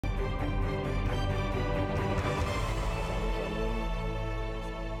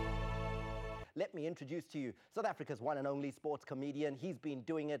let me introduce to you South Africa's one and only sports comedian. He's been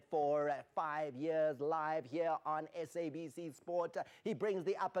doing it for 5 years live here on SABC Sport. He brings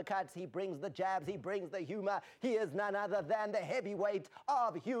the uppercuts, he brings the jabs, he brings the humor. He is none other than the heavyweight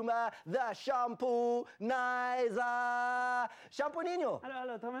of humor, the Shampoonizer. Shampoonino.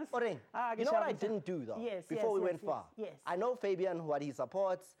 Hello, Thomas. You know what I didn't do though? Yes, before we went far. Yes. I know Fabian, what he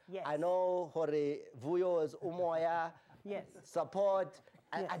supports. Yes. I know Vuyo is Umoya. Yes. Support.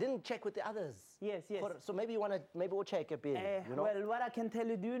 Yes. I didn't check with the others. Yes. So maybe we'll check a bit. You know? Well, what I can tell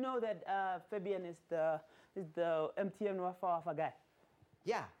you, do you know that Fabian is the MTN Wafa guy?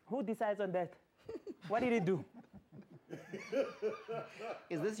 Yeah. Who decides on that? What did he do?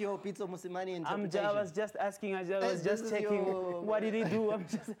 Is this your Pizzo Musimani interpretation? I was just asking. I was just checking. What did he do? I'm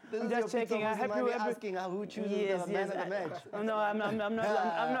just checking. I'm asking who chooses the man of the match. No, I'm not.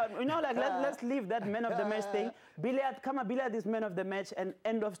 You know, like let's leave that man of the match thing. Billiard, Billiard is man of the match, and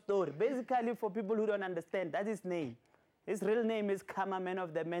end of story. Basically, for people who don't understand, that's his name. His real name is Kama, man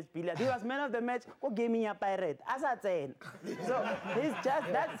of the match, Billiard. He was man of the match, go game me a pirate. As I said. So he's just,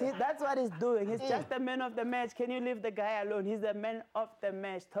 that's what he's doing. He's just the man of the match. Can you leave the guy alone? He's the man of the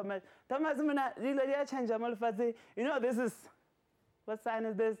match, Thomas. Thomas, you know, this is, what sign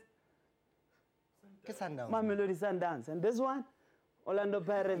is this? Mamelodi Sundowns. And this one? Orlando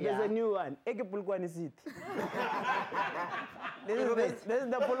Pirates. Yeah. There's a new one. Ekepulkwani City. This is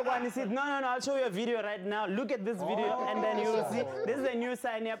the Pulkwani City. No, I'll show you a video right now. Look at this video and then you'll see. This is a new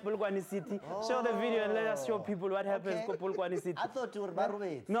sign here, Pulkwani City. Show the video and let us show people what happens to Pulkwani City. I thought you were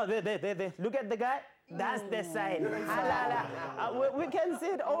Barway. No, there. Look at the guy. That's the sign. We can see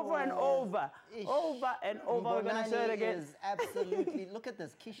it over and over. Over and over. We're going to show it again. Absolutely. Look at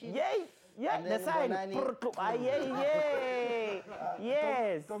this. Kishi. Yay. Yeah, the sign.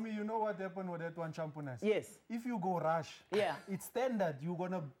 Yes. Tommy, you know what happened with that one Shampoonizer? Yes. If you go rush, it's standard. You're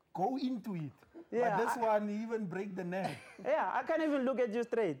going to go into it. Yeah, but this one, even break the neck. Yeah, I can't even look at you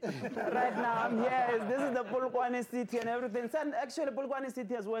straight. Right now, I'm here. This is the Polokwane City and everything. Actually, Polokwane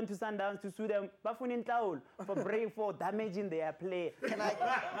City has went to Sundowns to sue them for damaging their play. Because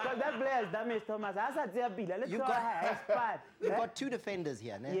that player is damaged, Thomas. You've got two defenders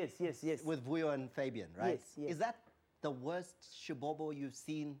here, ne? Yes. With Vuyo and Fabian, right? Yes. Is that the worst shibobo you've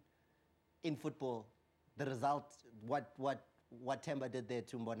seen in football? The result, what Temba did there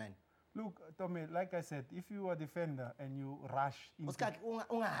to Mbonani? Look, Tommy, like I said, if you are a defender and you rush,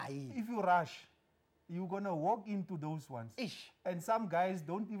 if you rush, you're going to walk into those ones. And some guys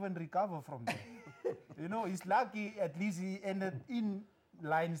don't even recover from them. You know, he's lucky at least he ended in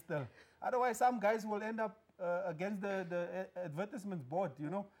line still. Otherwise, some guys will end up against the advertisement board, you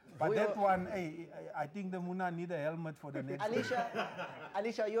know. But that one, I think the Muna need a helmet for the next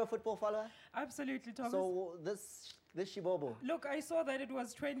Alicia, are you a football follower? Absolutely, Thomas. So this shibobo. Look, I saw that it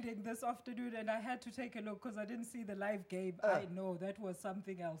was trending this afternoon and I had to take a look because I didn't see the live game. I know, that was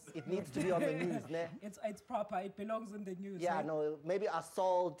something else. It needs to be on the news, ne? It's proper. It belongs in the news. Yeah, no, maybe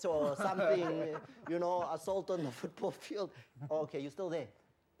assault or something, you know, assault on the football field. Okay, you still there?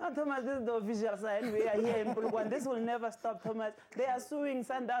 No, Thomas, this is the official sign. We are here in Polokwane. This will never stop, Thomas. They are suing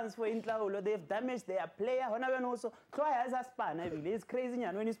Sundowns for Intlaulo. They've damaged their player. Also, Troy has a span. It's crazy.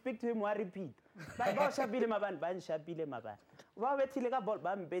 When you speak to him, why repeat? Like, it's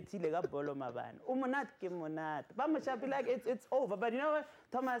over. But you know what,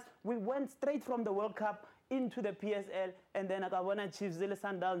 Thomas, we went straight from the World Cup into the PSL, and then Akabona Chiefs,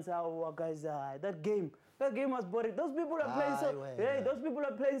 Sundowns, guys, that game was boring. Those people are playing those people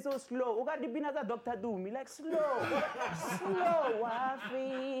are playing so slow. Dr. Doom, like slow.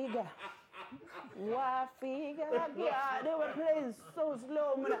 Yeah, they were playing so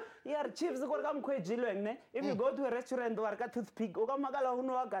slow. Yeah, Chiefs got come quite jilling. If you go to a restaurant or a toothpick, or come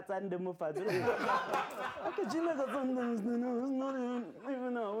Magala got and the Mufad. Okay,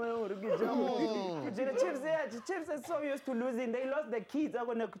 Chiefs are so used to losing. They lost the kids. I'm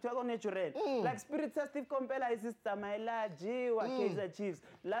going to like Spirit Steve Compella is sister, my lad, Kaiser Chiefs,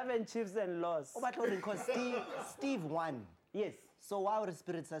 love and Chiefs and loss. Oh, but because Steve won. Yes. So why would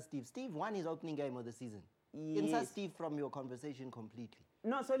Spirit say Steve? Steve won his opening game of the season. Yes. Insert Steve from your conversation completely.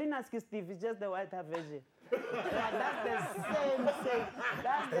 No, Solinaski Steve is just the white version. That's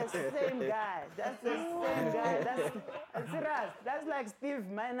the same guy. That's serious. That's like Steve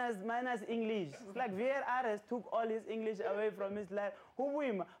minus English. It's like VRS took all his English away from his life. Who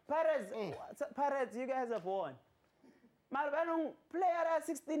win? Pirates, you guys have won. Marbanung player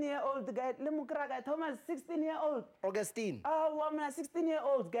 16-year-old guy, Lemukraga Thomas 16-year-old. Augustine. Oh, woman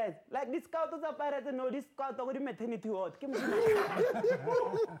 16-year-old guys. Like this scout is a pirate, no, this scout already maternity ward. Kim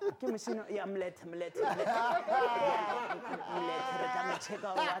Machine, yeah, mlet. Check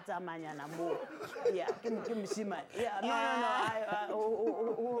out what's a man and a move. Yeah, Kim Shima. Yeah, no.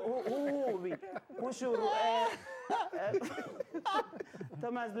 Who should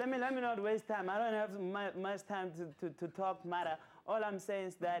Thomas, let me not waste time. I don't have much time to talk matter. All I'm saying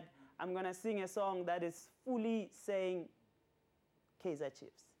is that I'm going to sing a song that is fully saying Kaizer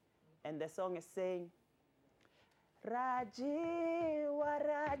Chiefs. And the song is saying, Raji, wa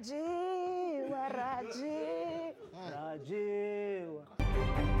Raji, wa Raji, Raji,